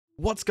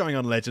What's going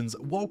on, legends?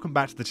 Welcome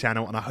back to the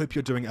channel, and I hope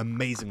you're doing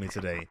amazingly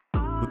today.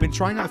 We've been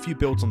trying out a few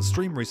builds on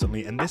stream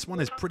recently, and this one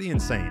is pretty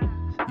insane.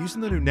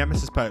 Using the new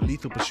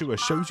𝗗𝗂𝗃𝗃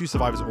shows you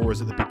survivors' auras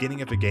at the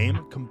beginning of the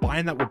game,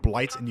 combine that with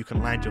Blight and you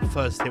can land your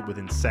first hit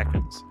within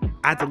seconds.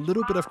 Add a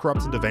little bit of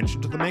Corrupt Intervention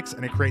to the mix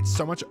and it creates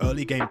so much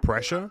early game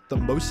pressure that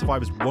most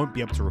survivors won't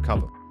be able to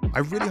recover.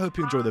 I really hope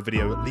you enjoy the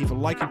video, leave a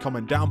like and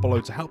comment down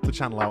below to help the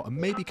channel out and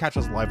maybe catch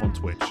us live on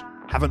Twitch.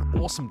 Have an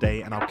awesome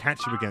day and I'll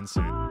catch you again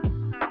soon.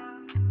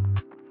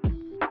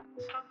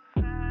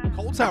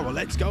 Cold Tower,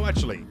 let's go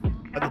actually.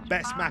 The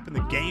best map in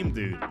the game,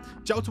 dude.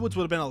 𝗬𝗂𝗃𝗃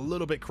would have been a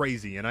little bit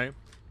crazy, you know?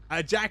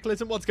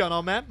 𝗂𝗃𝗃𝗃, what's going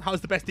on, man?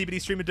 How's the best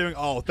DVD streamer doing?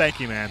 Oh, thank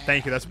you, man.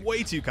 Thank you. That's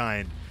way too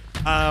kind.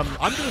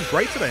 I'm doing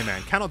great today,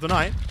 man. Cannot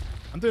deny.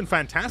 I'm doing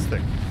fantastic.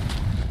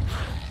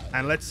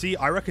 And let's see.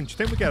 I reckon, do you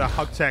think we get a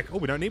𝗂𝗃𝗃? Oh,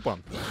 we don't need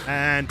one.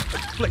 And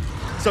flick.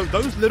 So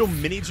those little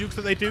mini jukes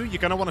that they do,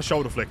 you're going to want to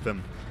shoulder flick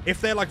them.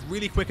 If they're like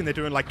really quick and they're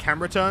doing like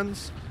camera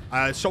turns,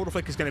 shoulder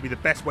flick is going to be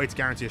the best way to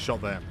guarantee a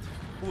shot there.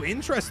 Oh,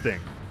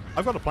 interesting.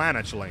 I've got a plan,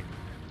 actually.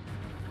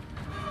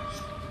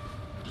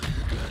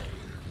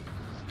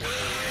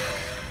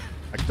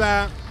 Like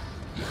that.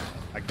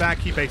 Like that.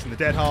 Keep acing the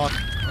dead hard.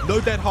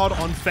 No dead hard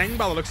on 𝗃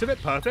by the looks of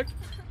it. Perfect.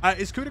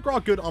 Is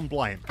𝗂𝗃𝗃 good on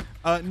Blight?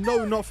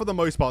 No, not for the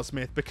most part,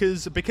 Smith.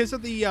 Because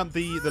of the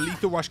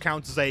lethal rush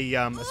counts as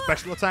a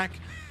special attack,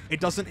 it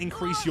doesn't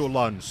increase your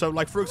lunge. So,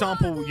 like, for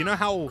example, you know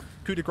how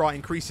𝗂𝗃𝗃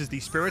increases the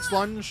Spirit's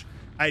lunge?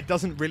 It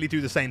doesn't really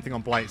do the same thing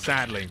on Blight,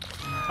 sadly.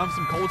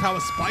 Some Cold Tower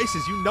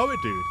spices. You know it,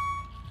 dude.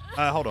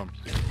 Hold on.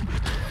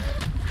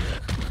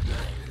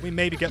 We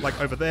maybe get,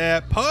 like, over there.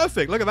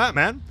 Perfect. Look at that,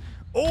 man.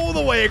 All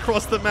the way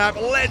across the map.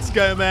 Let's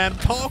go, man.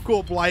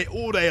 Parkour Blight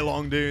all day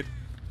long, dude.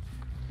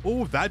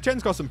 Oh, that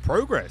gen's got some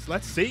progress.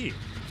 Let's see.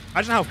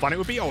 Imagine how fun it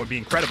would be. Oh, it would be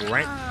incredible,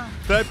 right?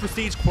 Third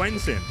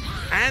𝗃𝗃𝗃𝗃.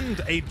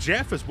 And a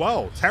𝗃 as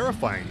well.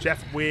 Terrifying. 𝗃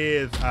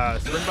with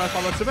Spring Burst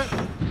by the looks of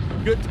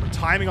it. Good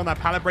timing on that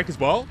pallet break as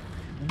well.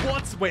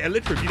 What? Wait,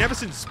 literally, have you never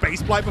seen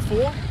Space Blight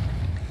before?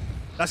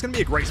 That's going to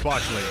be a great spot,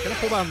 actually. Going to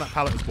pull down that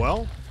pallet as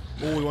well.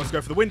 Oh, he wants to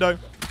go for the window.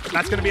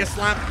 That's going to be a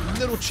slap.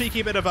 Little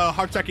cheeky bit of a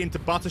𝗂𝗃𝗃 into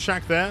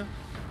𝗏𝗃𝗃 there.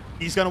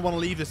 He's going to want to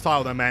leave this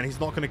tile, though, man. He's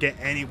not going to get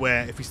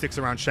anywhere if he sticks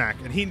around Shack.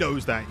 And he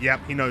knows that.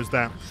 Yep, he knows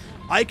that.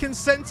 I can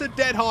sense a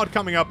dead hard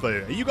coming up,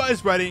 though. Are you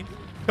guys ready?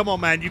 Come on,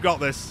 man. You got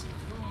this.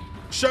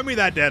 Show me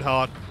that dead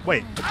hard.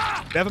 Wait.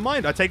 Never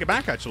mind. I take it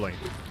back, actually.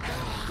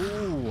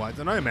 Ooh, I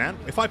don't know, man.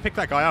 If I pick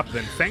that guy up,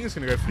 then 𝗃's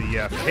going to go for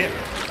the hit.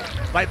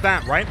 Like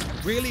that, right?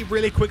 Really,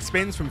 really quick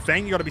spins from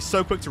𝗃. You got to be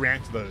so quick to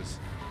react to those.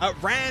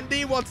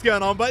 Randy, what's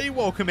going on, buddy?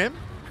 Welcome in.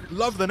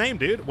 Love the name,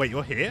 dude. Wait,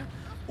 you're here?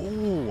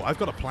 Ooh, I've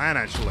got a plan,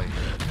 actually.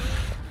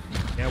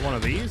 Yeah, one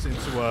of these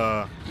into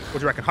what do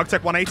you reckon?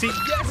 𝗂𝗃𝗃 180?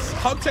 Yes!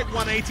 𝗂𝗃𝗃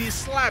 180.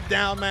 Slap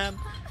down, man.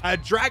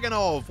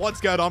 Dragonov,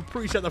 what's going on?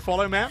 Appreciate the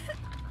follow, man.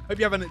 Hope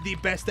you're having the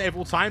best day of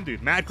all time,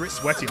 dude. Mad Grit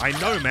Sweaty. I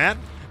know, man.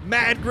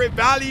 Mad Grit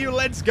Value.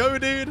 Let's go,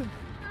 dude.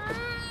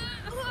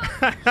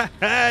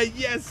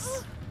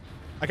 Yes.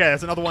 Okay,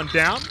 there's another one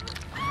down.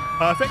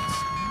 Perfect.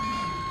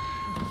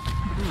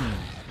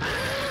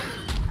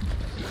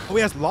 Oh,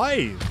 he has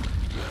live.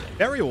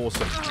 Very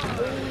awesome.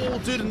 Oh,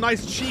 dude, a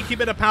nice cheeky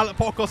bit of pallet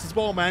podcast as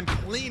well, man.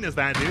 Clean as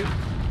that, dude.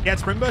 He had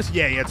Sprint Burst?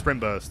 Yeah, he had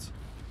Sprint Burst.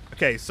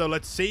 Okay, so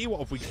let's see. What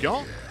have we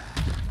got?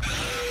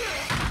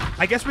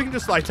 I guess we can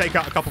just, like, take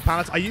out a couple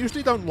pallets. I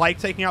usually don't like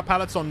taking out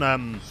pallets on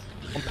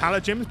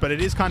pallet gyms, but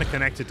it is kind of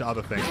connected to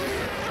other things.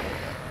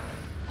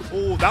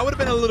 Oh, that would have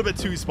been a little bit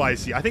too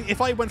spicy. I think if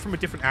I went from a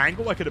different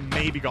angle, I could have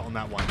maybe gotten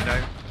that one, you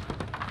know?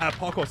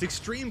 Podcast,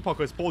 extreme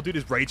podcast. Poor dude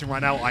is raging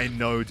right now. I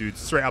know, dude.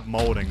 Straight up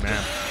molding,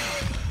 man.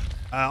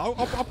 I'll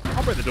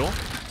break the door.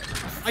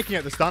 I can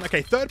get this done.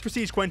 Okay, third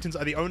𝗃𝗃𝗃𝗃s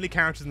are the only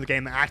characters in the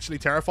game that actually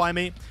terrify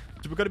me.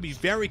 So we've got to be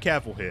very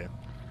careful here.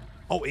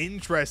 Oh,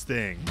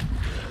 interesting.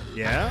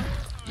 Yeah?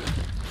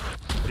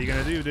 What are you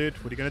going to do, dude?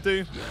 What are you going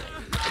to do?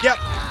 Yep.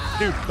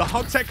 Dude, the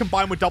𝗂𝗃𝗃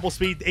combined with double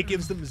speed, it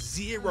gives them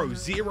zero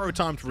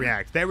time to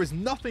react. There is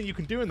nothing you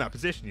can do in that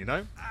position, you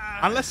know?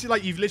 Unless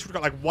you've literally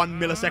got like 1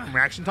 millisecond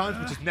reaction times,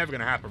 which is never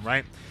going to happen,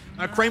 right?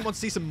 Crane wants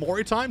to see some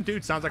Mori time.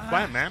 Dude, sounds like a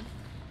plan, man.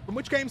 From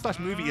which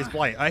game/movie is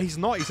Blight? He's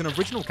not. He's an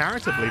original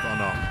character, believe it or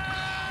not.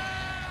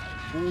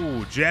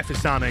 Ooh, 𝗃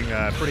is sounding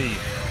pretty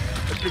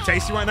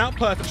tasty right now.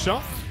 Perfect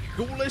shot.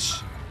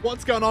 Ghoulish.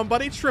 What's going on,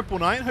 buddy?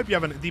 999. Hope you're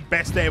having the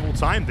best day of all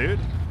time, dude.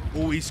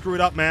 Ooh, he screwed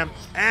up, man.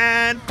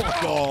 And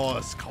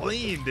Pokos.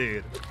 Clean,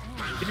 dude.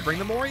 Did you bring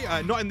the Mori?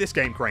 Not in this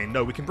game, Crane.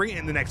 No, we can bring it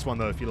in the next one,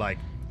 though, if you like.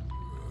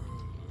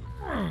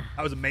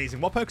 That was amazing.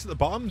 What perks at the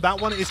bottom?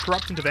 That one is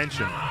Corrupt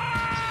Intervention.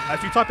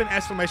 If you type in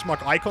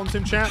 !icons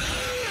in chat,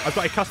 I've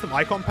got a custom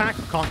icon pack.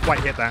 Can't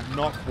quite hit that.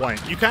 Not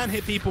quite. You can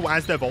hit people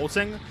as they're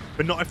vaulting,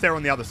 but not if they're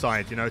on the other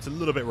side. You know, it's a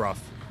little bit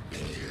rough.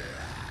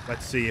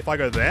 Let's see. If I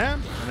go there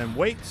and then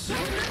wait.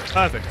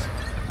 Perfect.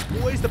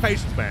 Always the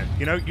patience, man.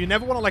 You know, you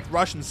never want to, like,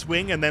 rush and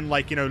swing and then,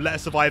 like, you know, let a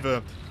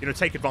survivor, you know,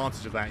 take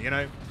advantage of that, you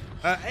know?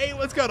 Hey,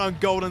 what's going on,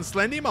 Golden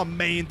Slendy, my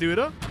main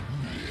duder?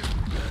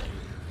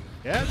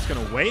 Yeah, it's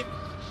going to wait.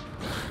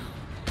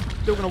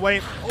 Still gonna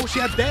wait. Oh, she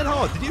had Dead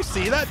Hard. Did you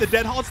see that? The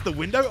Dead Hard's the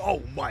window?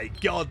 Oh my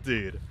god,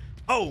 dude.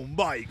 Oh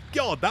my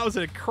god, that was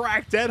a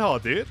cracked Dead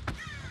Hard, dude.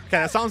 Okay,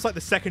 that sounds like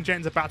the second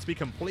gen's about to be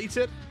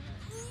completed.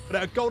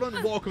 But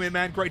Golden, welcome in,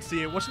 man. Great to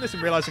see you. Watching this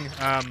and realizing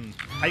how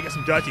you get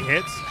some dirty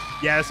hits.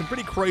 Yeah, there's some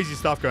pretty crazy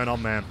stuff going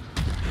on, man.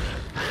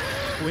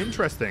 Oh,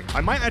 interesting.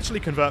 I might actually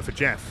convert for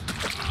Jeff.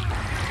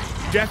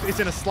 Jeff is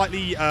in a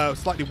slightly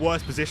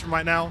worse position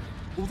right now.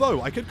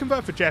 Although, I could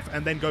convert for Jeff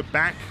and then go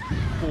back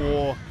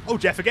for... Oh,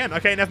 Jeff again.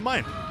 Okay, never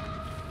mind.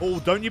 Oh,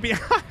 don't you be...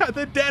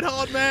 the Dead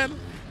Hard, man.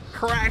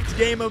 Cracked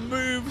game of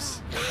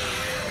moves.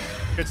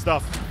 Good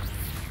stuff.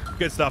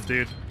 Good stuff,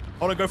 dude.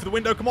 I want to go for the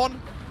window. Come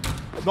on.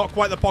 Not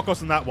quite the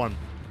Pocos on that one.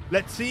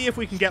 Let's see if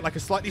we can get like a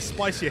slightly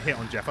spicier hit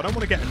on Jeff. I don't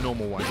want to get a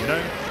normal one, you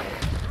know?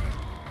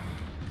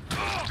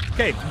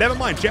 Okay, never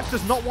mind. Jeff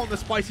does not want the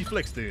spicy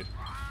flicks, dude.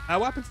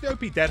 What happened to the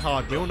OP Dead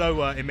Hard? We all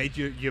know it made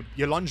you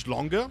lunge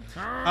longer.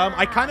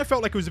 I kind of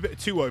felt like it was a bit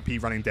too OP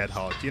running Dead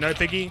Hard. You know,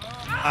 Biggie?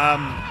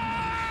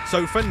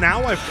 So for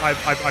now,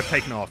 I've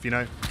taken off, you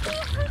know?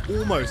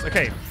 Almost.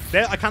 Okay,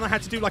 there I kind of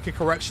had to do like a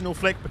correctional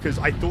flick because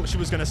I thought she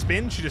was going to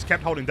spin. She just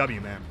kept holding W,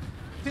 man.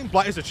 I think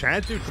Blight is a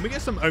Chad. Dude, can we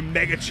get some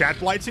Omega Chad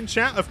Blights in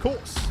chat? Of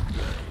course.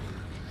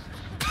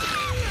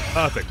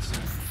 Perfect.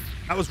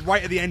 That was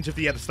right at the end of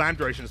the slam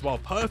duration as well.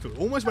 Perfect.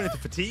 Almost went into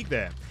fatigue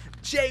there.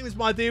 James,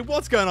 my dude,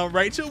 what's going on,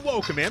 Rachel?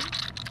 Welcome in.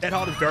 Dead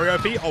Hard is very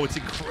OP. Oh, it's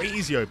a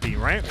crazy OP,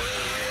 right?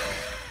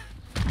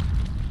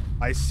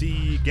 I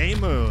see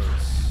gamers.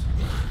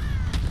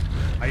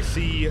 I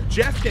see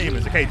Jeff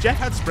gamers. Okay, Jeff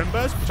had Sprint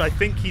Burst, which I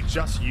think he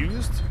just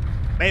used.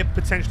 May have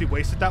potentially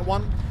wasted that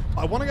one.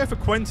 I want to go for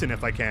Quentin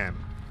if I can.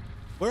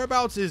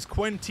 Whereabouts is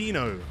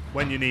Quentino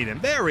when you need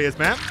him? There he is,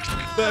 man.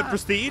 Third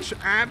Prestige.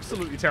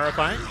 Absolutely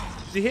terrifying.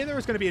 Did you hear there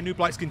is going to be a new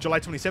Blight skin July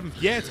 27th?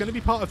 Yeah, it's going to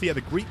be part of the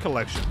Greek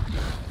collection.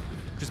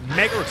 Just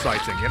mega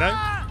exciting, you know?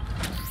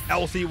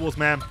 LT walls,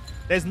 man.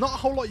 There's not a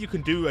whole lot you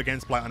can do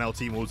against Blight on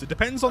LT walls. It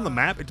depends on the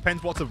map. It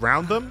depends what's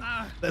around them.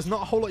 There's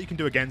not a whole lot you can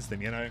do against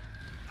them, you know?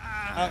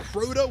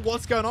 Broda,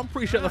 what's going on?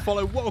 Appreciate the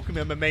follow. Welcome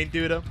in, my main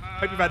dude.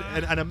 Hope you've had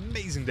an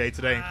amazing day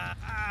today.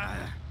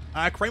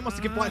 Crane wants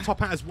to give Blight top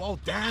hat as well.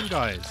 Damn,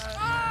 guys.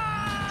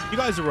 You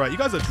guys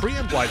are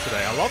treating Blight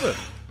today. I love it.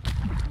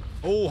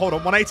 Oh, hold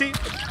on. 180?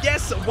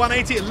 Yes,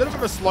 180. A little bit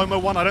of a slow-mo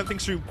one. I don't think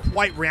she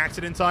quite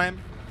reacted in time.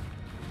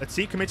 Let's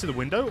see. Commit to the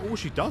window. Oh,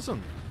 she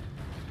doesn't.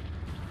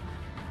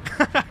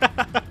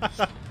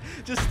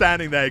 Just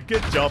standing there.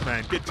 Good job,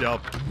 man. Good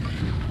job.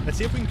 Let's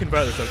see if we can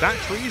convert this. So that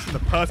tree is in the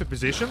perfect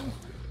position.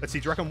 Let's see.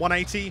 Do you reckon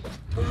 180?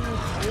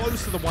 Ooh,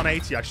 close to the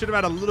 180. I should have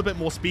had a little bit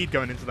more speed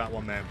going into that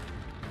one, man.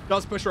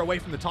 Does push her away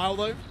from the tile,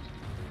 though.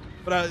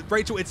 But,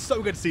 Rachel, it's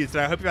so good to see you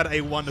today. I hope you've had a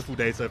wonderful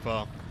day so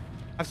far.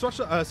 I have such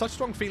a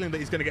strong feeling that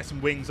he's going to get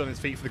some wings on his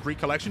feet for the Greek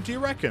collection. Do you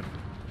reckon?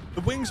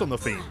 The wings on the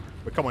feet.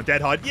 But come on,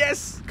 Dead Hard.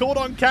 Yes! Caught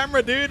on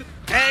camera, dude.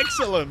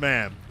 Excellent,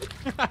 man.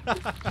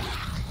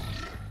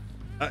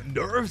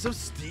 Nerves of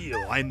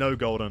steel. I know,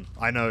 Golden.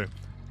 I know.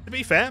 To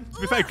be fair,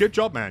 good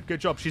job, man.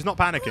 Good job. She's not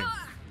panicking.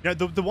 You know,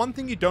 the one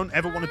thing you don't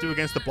ever want to do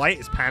against the Blight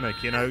is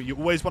panic, you know? You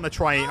always want to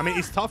try... I mean,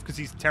 it's tough because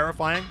he's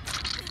terrifying.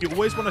 You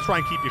always want to try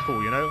and keep your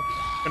cool, you know?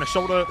 Gonna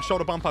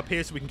shoulder bump up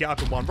here so we can get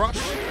up in one rush.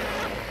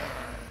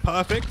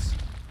 Perfect.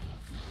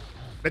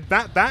 But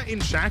that in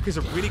Shack is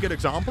a really good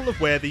example of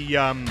where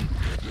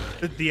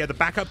the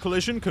backup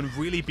collision can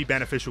really be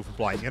beneficial for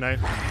Blight, you know?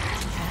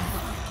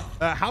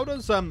 How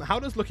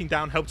does looking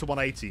down help to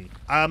 180?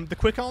 The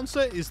quick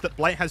answer is that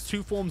Blight has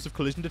two forms of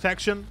collision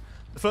detection.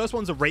 The first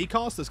one's a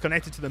raycast that's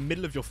connected to the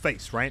middle of your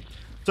face, right?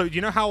 So you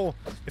know how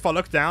if I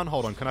look down,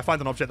 hold on, can I find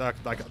an object that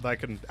I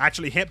can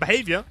actually hit?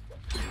 Behavior.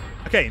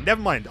 Okay, never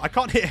mind. I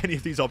can't hit any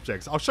of these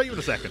objects. I'll show you in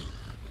a second.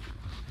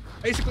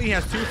 Basically, he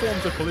has two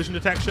forms of collision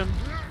detection.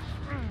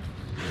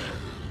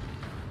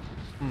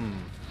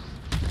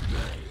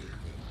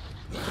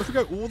 What if we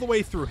go all the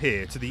way through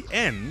here to the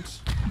end,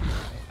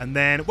 and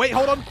then... Wait,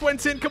 hold on,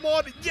 Quentin, come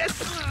on! Yes!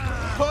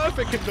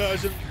 Perfect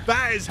conversion.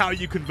 That is how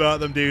you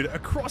convert them, dude.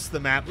 Across the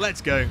map.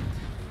 Let's go.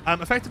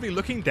 Effectively,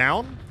 looking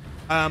down,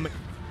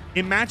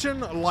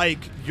 imagine, like,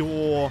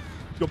 your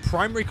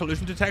primary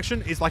collision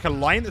detection is like a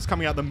line that's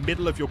coming out the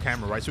middle of your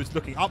camera, right? So it's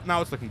looking up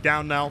now, it's looking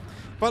down now.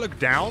 If I look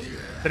down,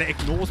 then it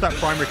ignores that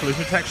primary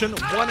collision detection.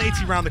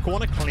 180 around the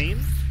corner, clean.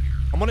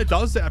 And what it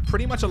does, it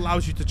pretty much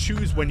allows you to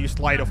choose when you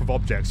slide off of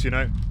objects, you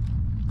know?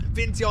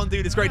 Vintion,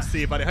 dude, it's great to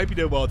see you, buddy. Hope you're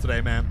doing well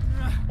today, man.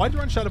 Why do you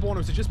run Shadowborn?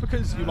 Was it just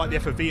because you like the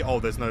FFV? Oh,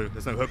 there's no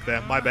hook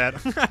there. My bad.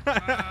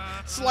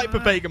 Slight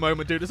𝗶𝘁𝗶𝘁𝗰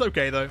moment, dude. It's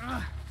okay, though.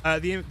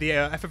 The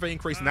FFV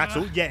increase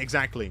natural? Yeah,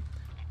 exactly.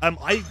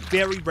 I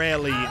very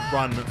rarely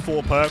run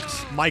 4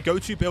 perks. My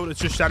go-to build is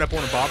just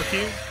Shadowborn and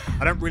Barbecue.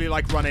 I don't really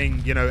like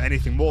running, you know,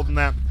 anything more than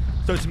that.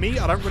 So to me,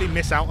 I don't really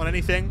miss out on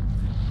anything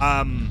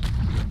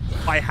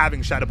by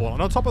having Shadowborn.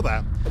 And on top of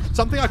that,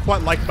 something I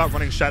quite like about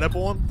running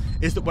Shadowborn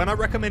is that when I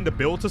recommend a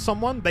build to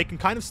someone, they can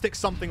kind of stick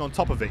something on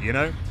top of it, you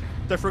know?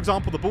 So for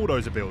example, the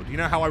Bulldozer build. You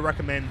know how I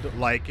recommend,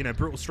 like, you know,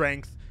 Brutal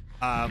Strength,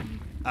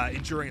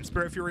 Enduring and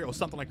Spirit Fury, or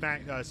something like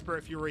that.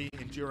 Spirit Fury,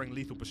 Enduring,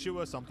 Lethal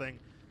Pursuer, something.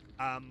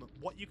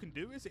 What you can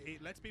do is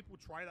it lets people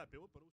try that build, but also